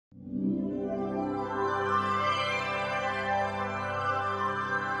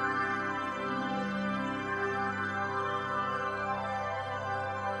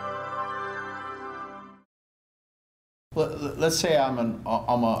let's say I'm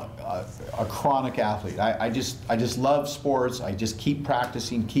a chronic athlete. I just love sports. I just keep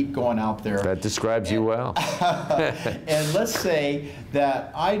practicing, keep going out there. That describes you well. And let's say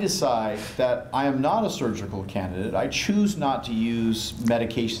that I decide that I am not a surgical candidate. I choose not to use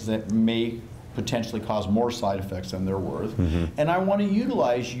medications that may potentially cause more side effects than they're worth. And I want to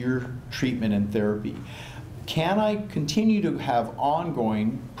utilize your treatment and therapy. Can I continue to have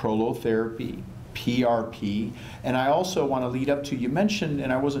ongoing prolotherapy, PRP? And I also want to lead up to, you mentioned,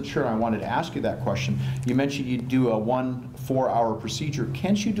 and I wasn't sure, I wanted to ask you that question, you mentioned you do a 1 4-hour procedure.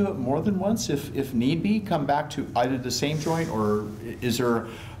 Can't you do it more than once if need be? Come back to either the same joint, or is there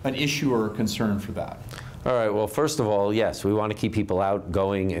an issue or a concern for that? All right, well, first of all, yes, we want to keep people out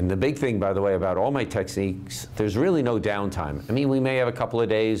going. And the big thing, by the way, about all my techniques, there's really no downtime. I mean, we may have a couple of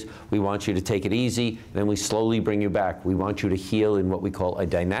days. We want you to take it easy, then we slowly bring you back. We want you to heal in what we call a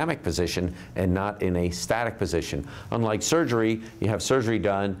dynamic position and not in a static position. Unlike surgery, you have surgery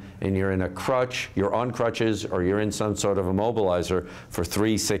done and you're in a crutch, you're on crutches, or you're in some sort of immobilizer for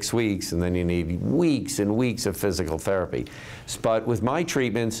 3-6 weeks, and then you need weeks and weeks of physical therapy. But with my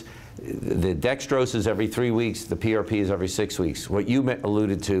treatments, the dextrose is every 3 weeks, the PRP is every 6 weeks. What you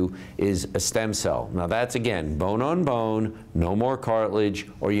alluded to is a stem cell. Now that's, again, bone on bone, no more cartilage,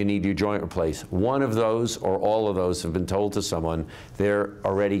 or you need your joint replaced. One of those or all of those have been told to someone, they're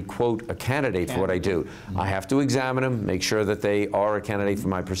already, quote, a candidate for what I do. I have to examine them, make sure that they are a candidate for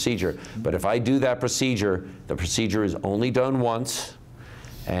my procedure. But if I do that procedure, the procedure is only done once,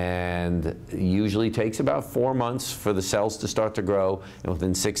 and usually takes about 4 months for the cells to start to grow, and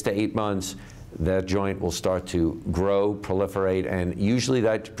within 6 to 8 months that joint will start to grow, proliferate, and usually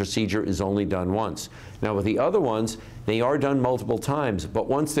that procedure is only done once. Now with the other ones, they are done multiple times, but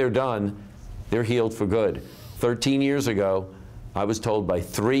once they're done, they're healed for good. 13 years ago, I was told by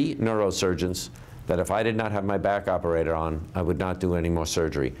 3 neurosurgeons that if I did not have my back operated on, I would not do any more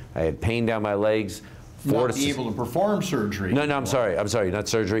surgery. I had pain down my legs. Not be able to perform surgery. No, I'm sorry, not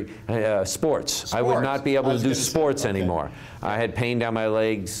surgery. Sports. I would not be able to do sports anymore. I had pain down my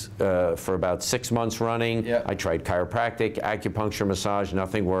legs for about 6 months running. I tried chiropractic, acupuncture, massage,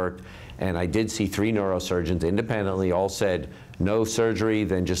 nothing worked. And I did see 3 neurosurgeons independently, all said, no surgery,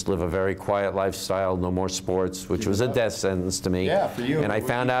 then just live a very quiet lifestyle, no more sports, which was a death sentence to me. Yeah, for you. And I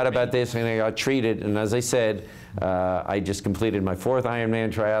found out about this and I got treated, and as I said, I just completed my 4th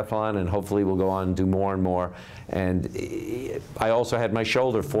Ironman triathlon, and hopefully we'll go on and do more and more. And I also had my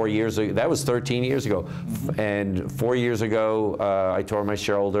shoulder 4 years ago. That was 13 years ago. And 4 years ago, I tore my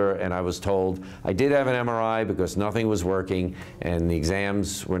shoulder, and I was told I did have an MRI because nothing was working, and the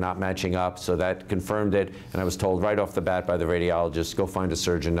exams were not matching up, so that confirmed it. And I was told right off the bat by the radiologist, go find a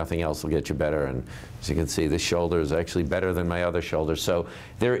surgeon, nothing else will get you better. And as you can see, this shoulder is actually better than my other shoulder. So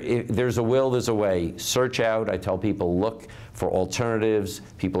there's a will, there's a way. Search out. I tell people, look for alternatives.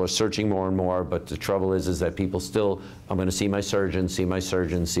 People are searching more and more, but the trouble is that people still, I'm going to see my surgeon, see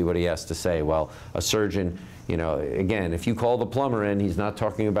what he has to say. Well, a surgeon, you know, again, if you call the plumber in, he's not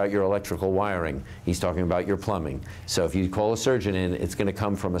talking about your electrical wiring. He's talking about your plumbing. So if you call a surgeon in, it's going to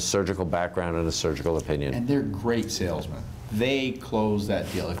come from a surgical background and a surgical opinion. And they're great salesmen. They close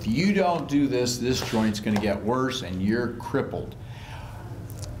that deal. If you don't do this, this joint's going to get worse and you're crippled.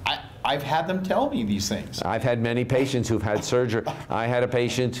 I've had them tell me these things. I've had many patients who've had surgery. I had a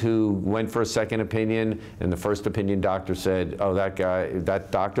patient who went for a second opinion, and the first opinion doctor said, oh, that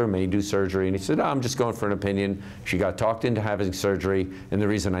doctor may do surgery. And he said, oh, I'm just going for an opinion. She got talked into having surgery, and the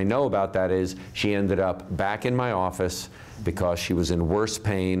reason I know about that is she ended up back in my office because she was in worse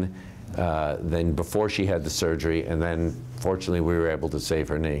pain than before she had the surgery, and then fortunately we were able to save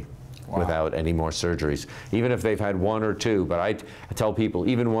her knee. Wow. Without any more surgeries, even if they've had 1 or 2. But I tell people,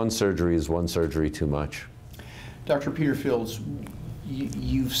 even 1 surgery is 1 surgery too much. Dr. Peter Fields,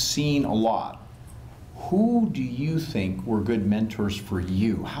 you've seen a lot. Who do you think were good mentors for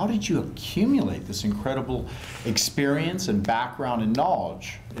you? How did you accumulate this incredible experience and background and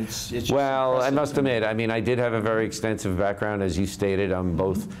knowledge? It's just well, I must admit, I mean, I did have a very extensive background, as you stated. I'm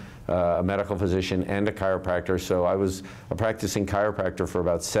both a medical physician and a chiropractor, so I was a practicing chiropractor for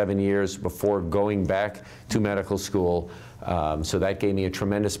about 7 years before going back to medical school. So that gave me a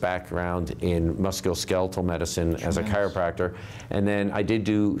tremendous background in musculoskeletal medicine as a chiropractor. And then I did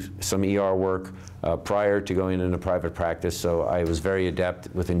do some ER work prior to going into private practice, so I was very adept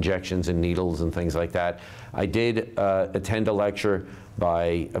with injections and needles and things like that. I did attend a lecture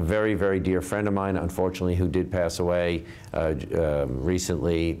by a very, very dear friend of mine, unfortunately, who did pass away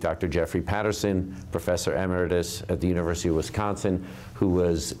recently, Dr. Jeffrey Patterson, Professor Emeritus at the University of Wisconsin, who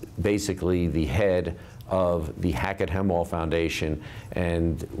was basically the head of the Hackett Hemwall Foundation.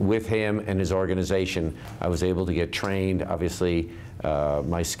 And with him and his organization, I was able to get trained. Obviously,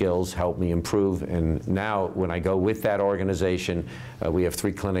 my skills helped me improve. And now when I go with that organization, we have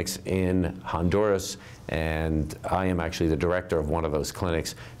 3 clinics in Honduras, and I am actually the director of one of those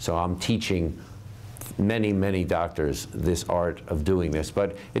clinics. So I'm teaching many, many doctors this art of doing this.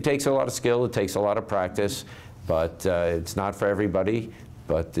 But it takes a lot of skill, it takes a lot of practice, but it's not for everybody.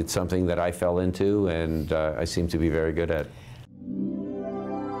 But it's something that I fell into, and I seem to be very good at.